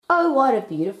Oh, what a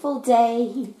beautiful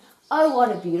day. Oh, what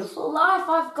a beautiful life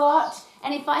I've got.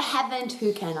 And if I haven't,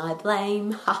 who can I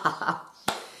blame?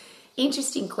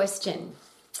 Interesting question.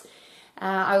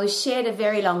 I was shared a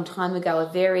very long time ago a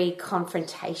very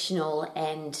confrontational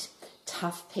and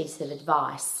tough piece of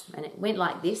advice. And it went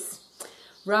like this.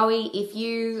 Rowie, if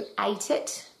you ate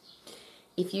it,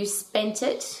 if you spent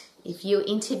it, if you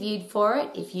interviewed for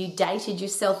it, if you dated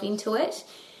yourself into it,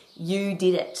 you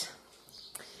did it.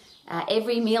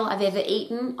 Every meal I've ever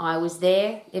eaten, I was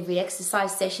there. Every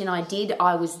exercise session I did,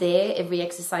 I was there. Every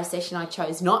exercise session I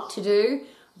chose not to do,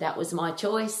 that was my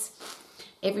choice.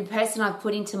 Every person I've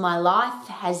put into my life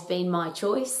has been my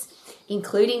choice,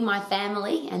 including my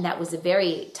family, and that was a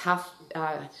very tough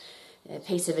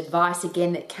piece of advice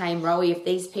again that came, Rowie, if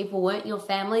these people weren't your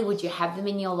family, would you have them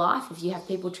in your life? If you have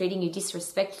people treating you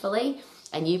disrespectfully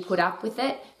and you put up with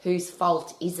it, whose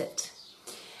fault is it?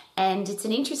 And it's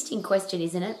an interesting question,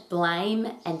 isn't it? Blame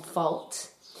and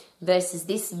fault versus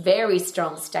this very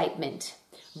strong statement.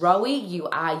 Rowie, you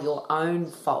are your own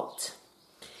fault.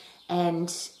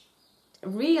 And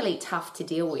really tough to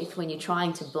deal with when you're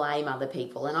trying to blame other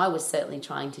people. And I was certainly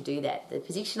trying to do that. The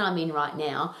position I'm in right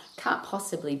now can't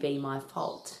possibly be my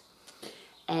fault.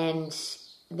 And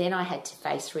then I had to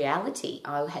face reality.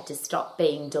 I had to stop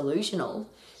being delusional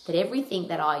that everything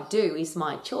that I do is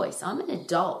my choice. I'm an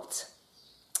adult.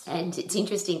 And it's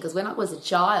interesting because when I was a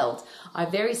child, I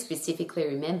very specifically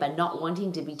remember not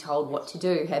wanting to be told what to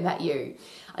do. How about you?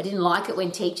 I didn't like it when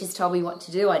teachers told me what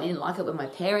to do. I didn't like it when my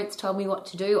parents told me what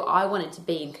to do. I wanted to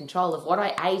be in control of what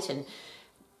I ate and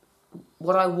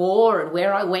what I wore and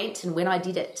where I went and when I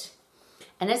did it.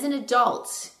 And as an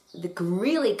adult, the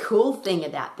really cool thing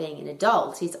about being an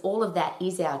adult is all of that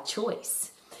is our choice.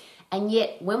 And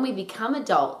yet when we become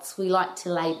adults, we like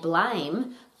to lay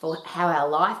blame for how our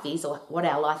life is or what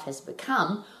our life has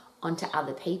become onto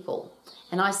other people.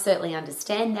 And I certainly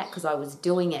understand that because I was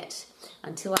doing it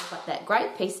until I got that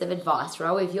great piece of advice.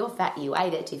 Rowie, if you're fat, you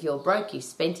ate it. If you're broke, you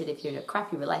spent it. If you're in a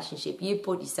crappy relationship, you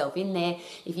put yourself in there.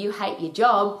 If you hate your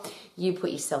job, you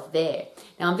put yourself there.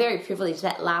 Now, I'm very privileged.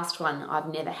 That last one,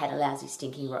 I've never had a lousy,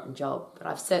 stinking, rotten job. But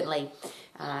I've certainly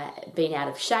been out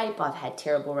of shape. I've had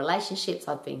terrible relationships.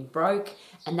 I've been broke.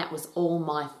 And that was all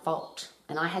my fault.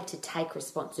 And I had to take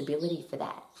responsibility for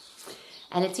that.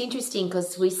 And it's interesting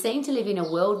because we seem to live in a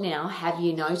world now, have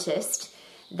you noticed,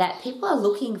 that people are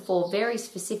looking for very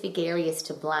specific areas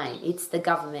to blame. It's the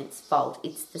government's fault.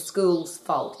 It's the school's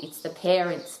fault. It's the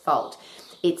parents' fault.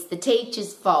 It's the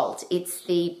teacher's fault. It's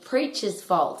the preacher's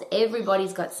fault.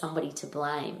 Everybody's got somebody to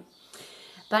blame.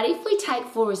 But if we take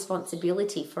full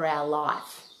responsibility for our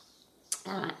life,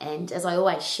 and as I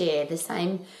always share, the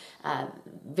same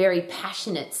very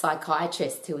passionate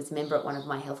psychiatrist who was a member at one of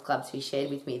my health clubs who shared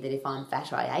with me that if I'm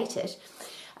fat, I ate it,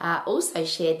 also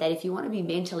shared that if you want to be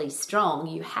mentally strong,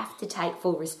 you have to take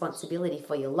full responsibility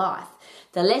for your life.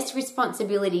 The less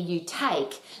responsibility you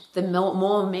take, the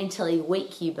more mentally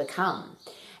weak you become.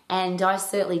 And I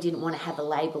certainly didn't want to have a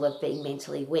label of being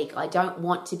mentally weak. I don't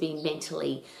want to be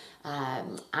mentally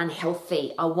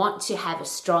unhealthy. I want to have a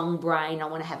strong brain. I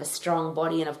want to have a strong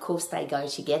body. And of course, they go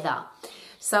together.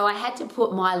 So I had to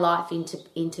put my life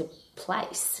into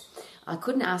place. I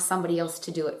couldn't ask somebody else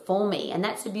to do it for me. And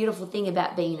that's the beautiful thing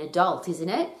about being an adult, isn't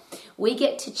it? We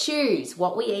get to choose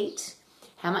what we eat,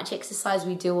 how much exercise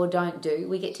we do or don't do.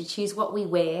 We get to choose what we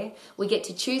wear. We get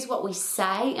to choose what we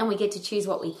say, and we get to choose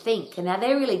what we think. And now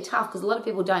they're really tough because a lot of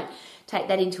people don't take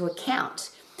that into account.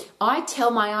 I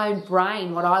tell my own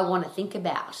brain what I want to think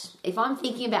about. If I'm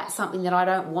thinking about something that I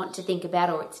don't want to think about,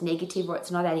 or it's negative, or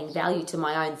it's not adding value to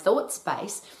my own thought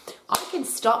space, I can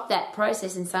stop that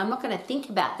process and say, I'm not going to think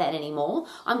about that anymore.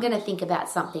 I'm going to think about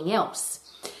something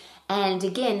else. And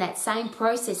again, that same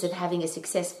process of having a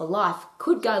successful life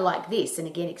could go like this, and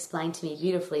again explained to me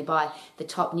beautifully by the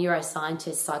top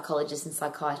neuroscientists, psychologists and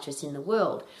psychiatrists in the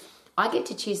world. I get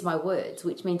to choose my words,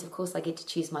 which means, of course, I get to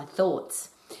choose my thoughts.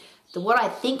 What I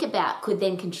think about could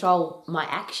then control my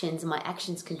actions, and my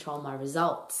actions control my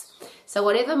results. So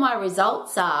whatever my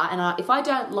results are, and if I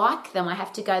don't like them, I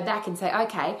have to go back and say,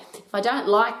 okay, if I don't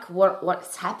like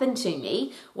what's happened to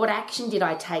me, what action did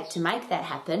I take to make that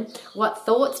happen? What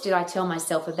thoughts did I tell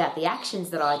myself about the actions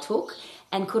that I took?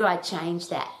 And could I change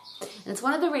that? And it's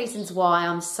one of the reasons why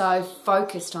I'm so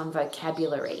focused on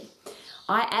vocabulary.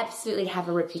 I absolutely have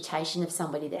a reputation of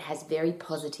somebody that has very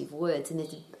positive words, and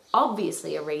there's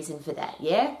obviously a reason for that,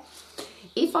 yeah?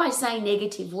 If I say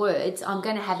negative words, I'm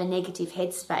going to have a negative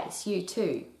headspace. You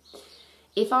too.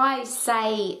 If I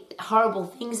say horrible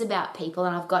things about people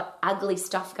and I've got ugly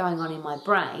stuff going on in my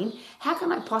brain, how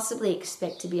can I possibly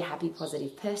expect to be a happy,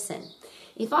 positive person?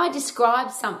 If I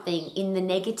describe something in the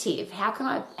negative, how can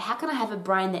I have a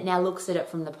brain that now looks at it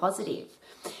from the positive?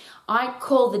 I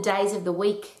call the days of the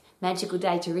week magical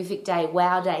day, terrific day,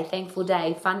 wow day, thankful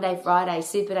day, fun day Friday,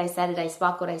 super day Saturday,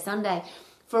 sparkle day Sunday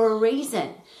for a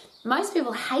reason. Most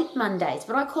people hate Mondays,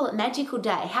 but I call it magical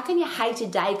day. How can you hate a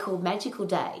day called magical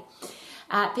day?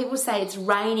 People say it's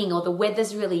raining or the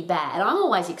weather's really bad. I'm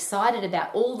always excited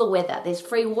about all the weather. There's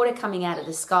free water coming out of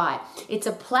the sky. It's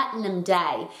a platinum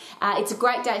day. It's a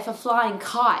great day for flying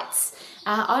kites.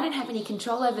 I don't have any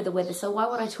control over the weather, so why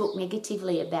would I talk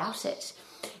negatively about it?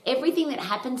 Everything that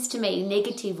happens to me,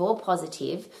 negative or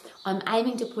positive, I'm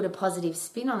aiming to put a positive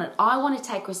spin on it. I want to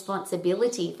take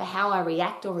responsibility for how I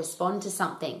react or respond to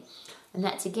something. And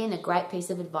that's, again, a great piece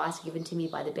of advice given to me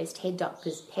by the best head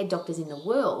doctors in the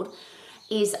world,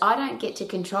 is I don't get to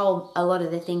control a lot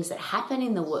of the things that happen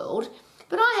in the world,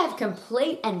 but I have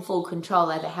complete and full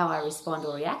control over how I respond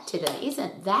or react to them.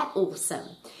 Isn't that awesome?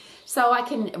 So I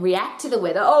can react to the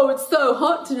weather, oh, it's so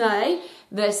hot today,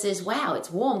 versus, wow, it's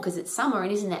warm because it's summer,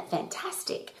 and isn't that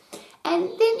fantastic? And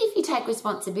then if you take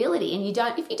responsibility and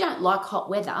if you don't like hot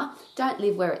weather, don't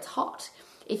live where it's hot.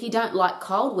 If you don't like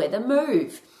cold weather,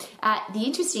 move. The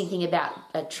interesting thing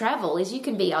about travel is you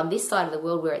can be on this side of the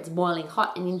world where it's boiling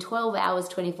hot, and in 12 hours,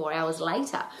 24 hours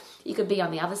later, you could be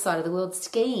on the other side of the world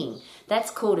skiing.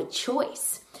 That's called a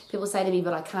choice. People say to me,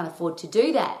 but I can't afford to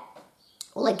do that.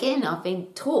 Well, again, I've been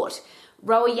taught,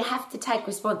 Rowie, you have to take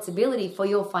responsibility for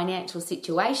your financial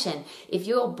situation. If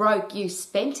you're broke, you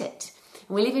spent it.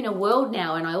 And we live in a world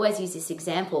now, and I always use this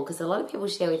example because a lot of people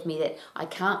share with me that I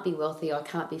can't be wealthy, I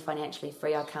can't be financially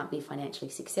free, I can't be financially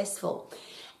successful.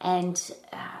 And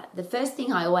the first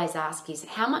thing I always ask is,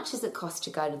 how much does it cost to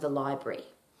go to the library?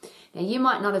 Now, you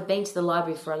might not have been to the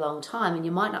library for a long time, and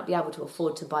you might not be able to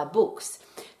afford to buy books,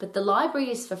 but the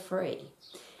library is for free.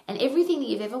 And everything that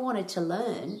you've ever wanted to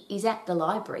learn is at the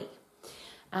library.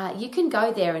 You can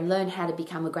go there and learn how to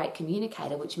become a great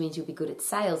communicator, which means you'll be good at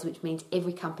sales, which means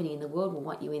every company in the world will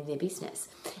want you in their business.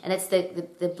 And it's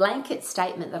the blanket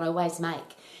statement that I always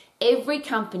make. Every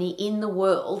company in the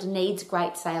world needs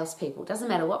great salespeople. Doesn't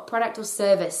matter what product or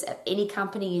service any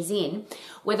company is in,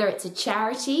 whether it's a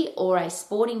charity or a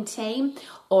sporting team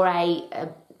or a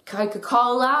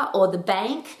Coca-Cola or the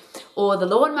bank or the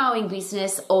lawn mowing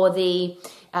business or the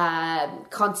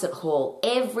concert hall.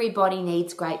 Everybody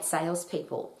needs great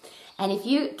salespeople. And if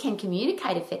you can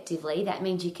communicate effectively, that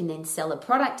means you can then sell a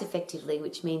product effectively,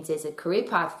 which means there's a career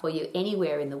path for you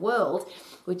anywhere in the world,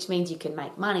 which means you can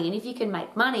make money. And if you can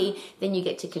make money, then you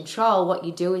get to control what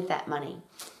you do with that money.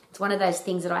 It's one of those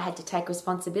things that I had to take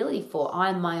responsibility for.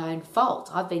 I'm my own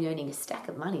fault. I've been earning a stack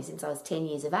of money since I was 10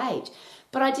 years of age,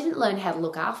 but I didn't learn how to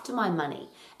look after my money.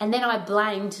 And then I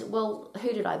blamed, well,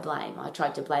 who did I blame? I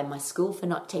tried to blame my school for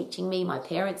not teaching me, my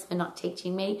parents for not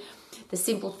teaching me. The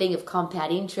simple thing of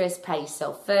compound interest, pay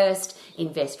yourself first,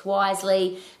 invest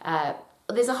wisely.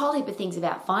 There's a whole heap of things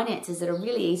about finances that are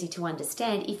really easy to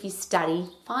understand if you study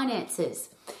finances.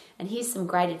 And here's some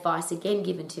great advice again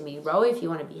given to me. Rowie, if you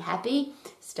want to be happy,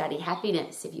 study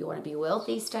happiness. If you want to be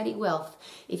wealthy, study wealth.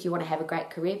 If you want to have a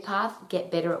great career path, get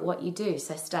better at what you do.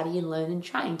 So study and learn and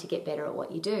train to get better at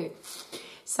what you do.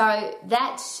 So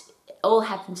that all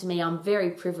happened to me. I'm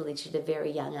very privileged at a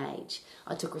very young age.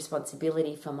 I took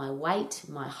responsibility for my weight,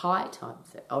 my height.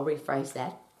 I'll rephrase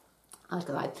that.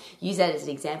 I use that as an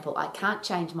example. I can't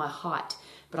change my height,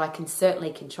 but I can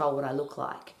certainly control what I look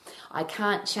like. I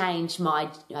can't change my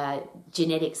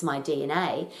genetics, my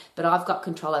DNA, but I've got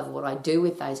control over what I do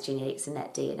with those genetics and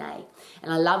that DNA.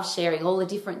 And I love sharing all the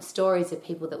different stories of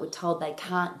people that were told they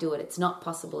can't do it, it's not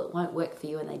possible, it won't work for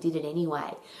you, and they did it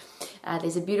anyway.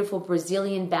 There's a beautiful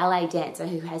Brazilian ballet dancer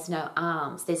who has no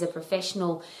arms. There's a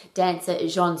professional dancer,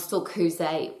 Jean Souk,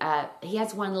 he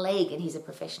has one leg and he's a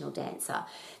professional dancer.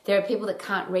 There are people that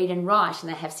can't read and write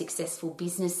and they have successful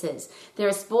businesses. There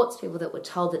are sports people that were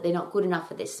told that they're not good enough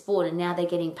for their sport and now they're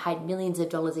getting paid millions of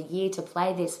dollars a year to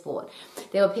play their sport.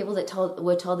 There were people that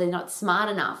were told they're not smart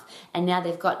enough and now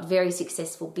they've got very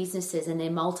successful businesses and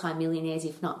they're multi-millionaires,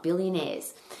 if not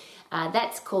billionaires.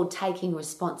 That's called taking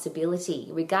responsibility,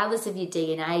 regardless of your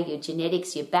DNA, your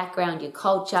genetics, your background, your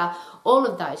culture, all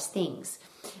of those things.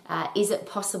 Is it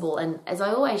possible? And as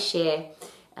I always share,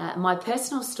 my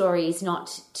personal story is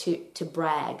not to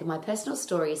brag. My personal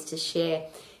story is to share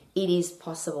it is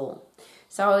possible.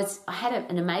 So I had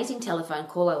an amazing telephone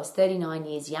call. I was 39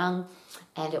 years young,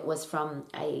 and it was from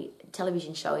a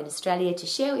television show in Australia to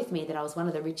share with me that I was one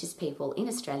of the richest people in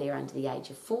Australia under the age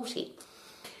of 40.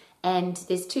 And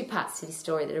there's two parts to this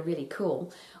story that are really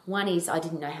cool. One is I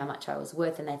didn't know how much I was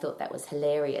worth, and they thought that was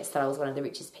hilarious, that I was one of the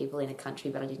richest people in a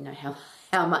country, but I didn't know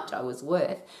how much I was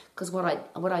worth. Because what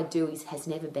I do has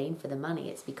never been for the money.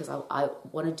 It's because I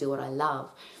want to do what I love.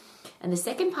 And the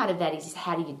second part of that is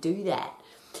how do you do that?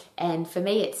 And for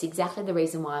me, it's exactly the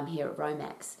reason why I'm here at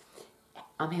Romax.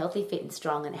 I'm healthy, fit and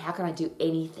strong, and how can I do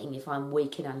anything if I'm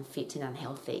weak and unfit and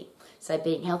unhealthy? So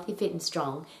being healthy, fit and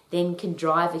strong then can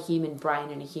drive a human brain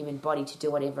and a human body to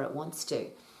do whatever it wants to.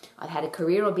 I've had a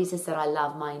career or business that I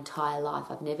love my entire life.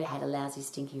 I've never had a lousy,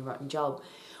 stinking, rotten job.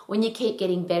 When you keep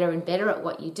getting better and better at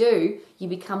what you do, you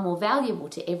become more valuable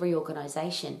to every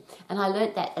organisation. And I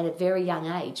learnt that at a very young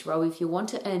age. Ro, if you want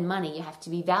to earn money, you have to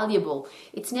be valuable.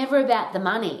 It's never about the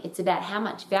money. It's about how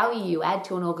much value you add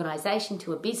to an organisation,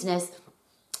 to a business,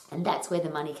 and that's where the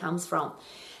money comes from.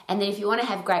 And then if you want to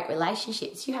have great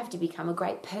relationships, you have to become a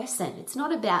great person. It's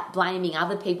not about blaming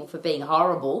other people for being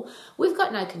horrible. We've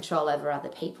got no control over other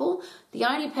people. The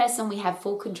only person we have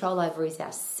full control over is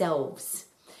ourselves.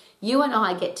 You and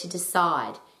I get to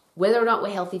decide whether or not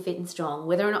we're healthy, fit and strong,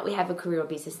 whether or not we have a career or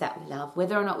business that we love,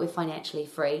 whether or not we're financially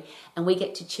free, and we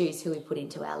get to choose who we put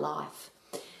into our life.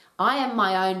 I am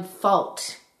my own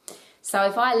fault. So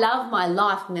if I love my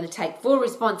life, I'm going to take full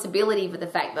responsibility for the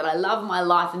fact that I love my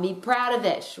life and be proud of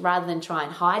it rather than try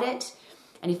and hide it.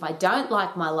 And if I don't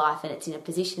like my life and it's in a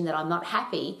position that I'm not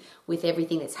happy with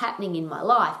everything that's happening in my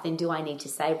life, then do I need to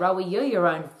say, Rowie, you're your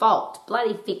own fault.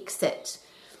 Bloody fix it.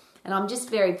 And I'm just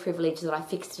very privileged that I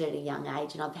fixed it at a young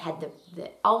age, and I've had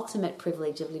the ultimate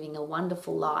privilege of living a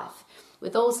wonderful life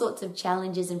with all sorts of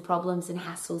challenges and problems and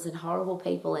hassles and horrible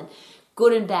people and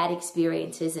good and bad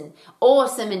experiences and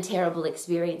awesome and terrible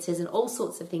experiences, and all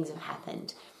sorts of things have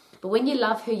happened. But when you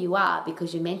love who you are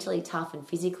because you're mentally tough and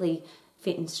physically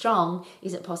fit and strong,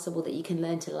 is it possible that you can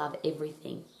learn to love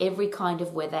everything, every kind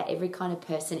of weather, every kind of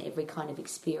person, every kind of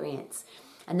experience?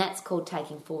 And that's called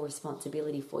taking full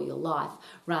responsibility for your life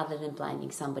rather than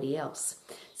blaming somebody else.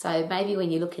 So maybe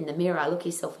when you look in the mirror, look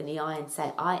yourself in the eye and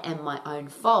say, I am my own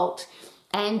fault,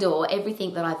 and or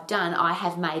everything that I've done, I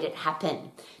have made it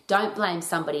happen. Don't blame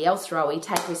somebody else, Rowie.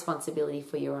 Take responsibility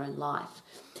for your own life.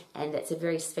 And that's a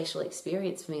very special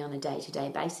experience for me on a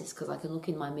day-to-day basis, because I can look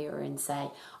in my mirror and say,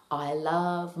 I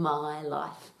love my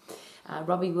life.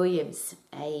 Robbie Williams,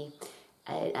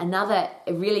 another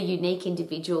really unique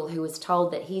individual who was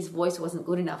told that his voice wasn't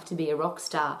good enough to be a rock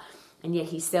star, and yet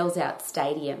he sells out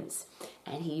stadiums.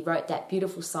 And he wrote that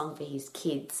beautiful song for his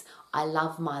kids, I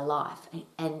Love My Life.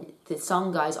 And the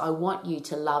song goes, I want you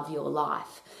to love your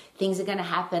life. Things are going to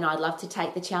happen. I'd love to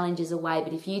take the challenges away,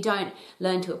 but if you don't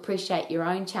learn to appreciate your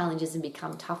own challenges and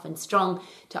become tough and strong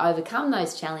to overcome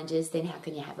those challenges, then how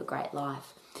can you have a great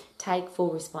life? Take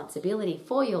full responsibility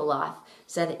for your life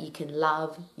so that you can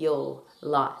love your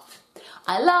life.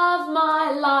 I love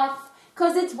my life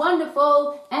because it's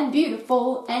wonderful and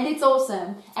beautiful and it's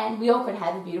awesome, and we all could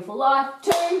have a beautiful life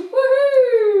too. Woo-hoo!